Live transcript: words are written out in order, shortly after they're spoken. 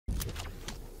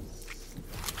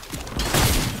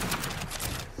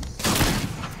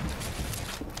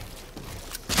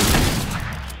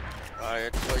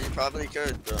Probably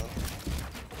good, though.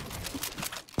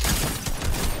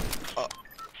 Oh.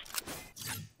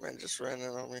 Man just ran in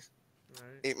on me. Right.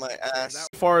 Ate my ass.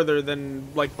 Farther than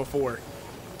like before.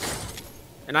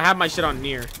 And I have my shit on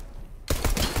near.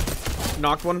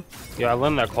 Knocked one. Yeah, I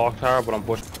landed that clock tower, but I'm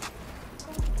pushing.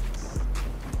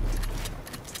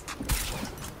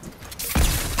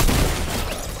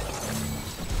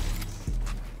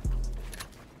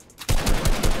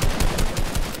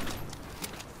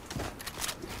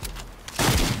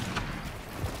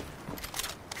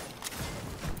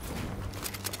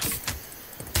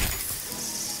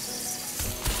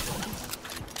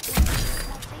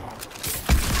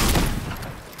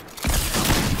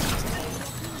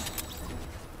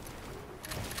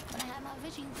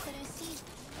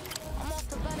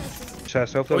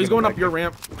 Oh, he's going up your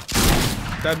ramp.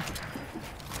 Dead.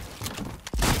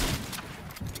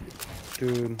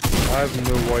 Dude, I have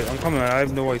no white. I'm coming. I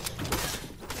have no white.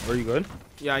 Are you good?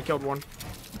 Yeah, I killed one.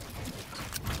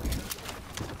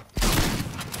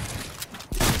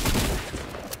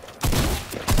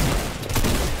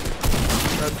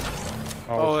 Dead.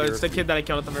 Oh, it's the kid that I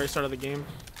killed at the very start of the game.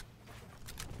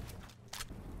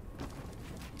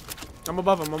 I'm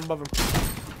above him. I'm above him.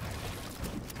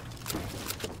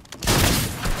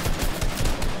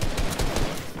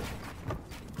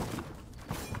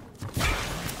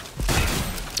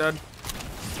 Dead.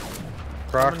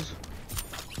 Crocs.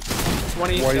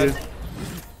 20 Whited. dead.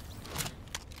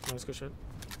 Nice, good shit.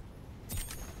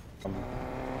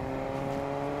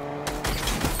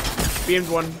 Beamed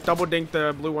one. Double dinked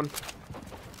the blue one.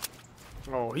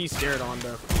 Oh, he's scared on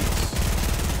though.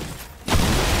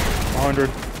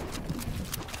 100.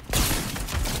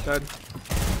 Dead.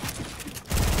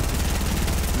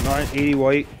 980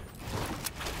 white.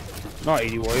 Not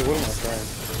 80 white. What am I saying?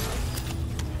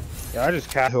 Yeah, I just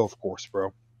cat hill, of course,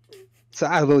 bro. So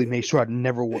I literally made sure I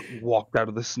never walked out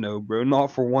of the snow, bro.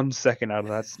 Not for 1 second out of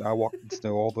that snow. I walked in the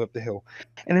snow all the way up the hill.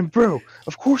 And then, bro,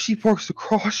 of course he parks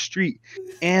across street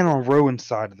and on Rowan's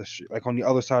side of the street. Like on the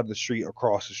other side of the street,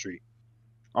 across the street.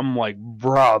 I'm like,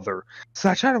 brother. So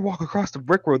I tried to walk across the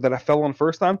brick road that I fell on the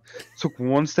first time. Took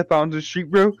one step out into the street,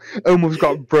 bro. Almost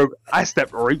got broke. I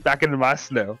stepped right back into my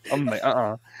snow. I'm like,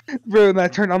 Bro, and I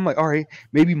turned, I'm like, alright,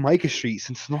 maybe Micah Street,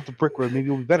 since it's not the brick road, maybe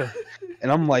it'll be better.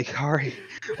 And I'm like, alright.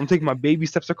 I'm taking my baby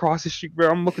steps across the street, bro.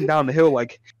 I'm looking down the hill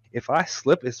like, if I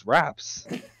slip, it's wraps.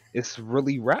 It's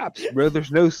really wraps, bro.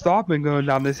 There's no stopping going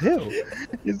down this hill.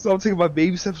 And so I'm taking my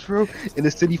baby steps, bro. And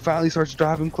the city finally starts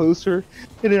driving closer.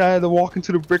 And then I had to walk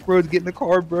into the brick road to get in the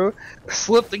car, bro. I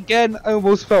slipped again. I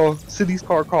almost fell. City's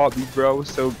car caught me, bro. I was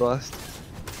so blessed.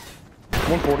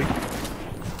 140.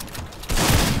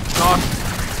 Knocked.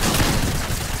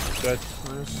 Dead.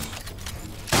 Nice.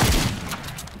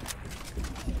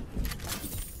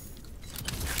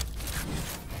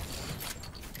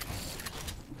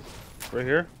 Right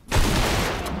here.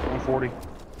 140.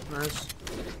 Nice.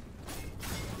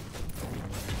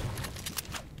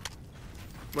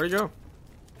 Where'd you go?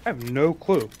 I have no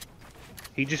clue.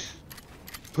 He just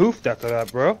poofed after that,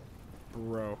 bro.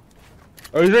 Bro.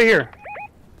 Oh, he's right here.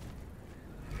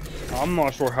 I'm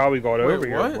not sure how he got over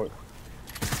here, but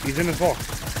he's in his box.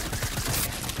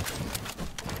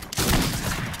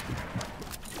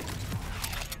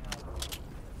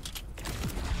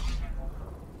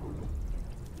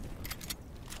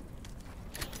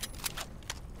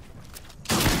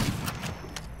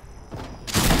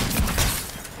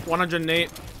 $108.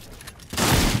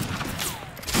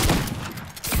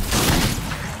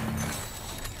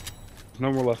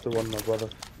 No more left of one, my brother.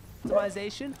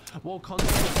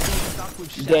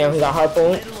 Damn, he got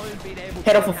harpoon.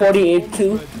 Head up for 48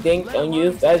 too. Dink on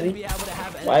you, Fuzzy.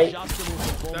 Right.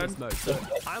 So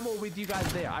I'm all with you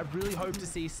guys there. I really hope to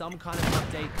see some kind of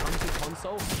update come to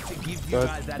console to give you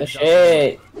guys that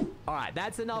shit. Alright,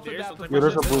 that's enough about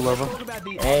there's a blue level.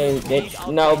 Hey,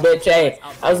 bitch. No, bitch, hey.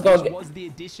 I was gonna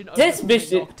get this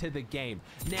bitch to the game.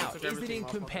 Now, is it in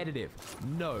competitive?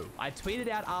 No. I tweeted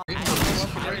out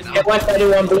at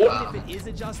 131 blue. If it is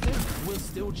adjusted, we'll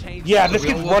still change. Yeah, this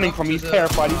kid's running from me. He's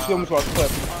terrified. He's filming to our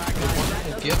clip.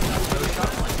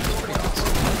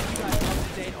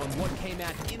 On what came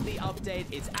out in the update,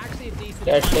 it's actually a decent.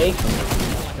 Yeah, shake.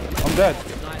 I'm dead.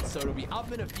 So it'll be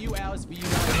up in a few hours for you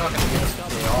guys.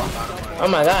 Oh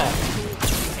my god.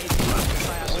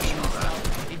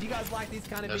 If you guys like these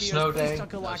kind of videos, please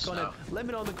chuck a like on it. Let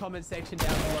me know in the comment section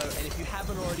down below. And if you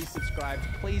haven't already subscribed,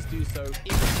 please do so. If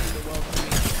you're in the world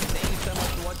community, thank you so much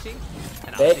for watching.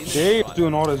 And I'll see you Jake's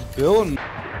doing all this building.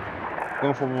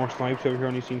 Going for more snipes over here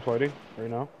on these teams fighting right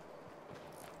now.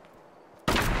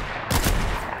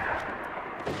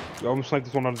 Yo, I'm gonna snipe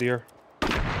this one out of the air.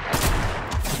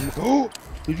 Oh!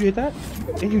 Did you hit that?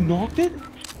 And you knocked it?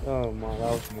 Oh my,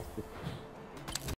 that was messed up.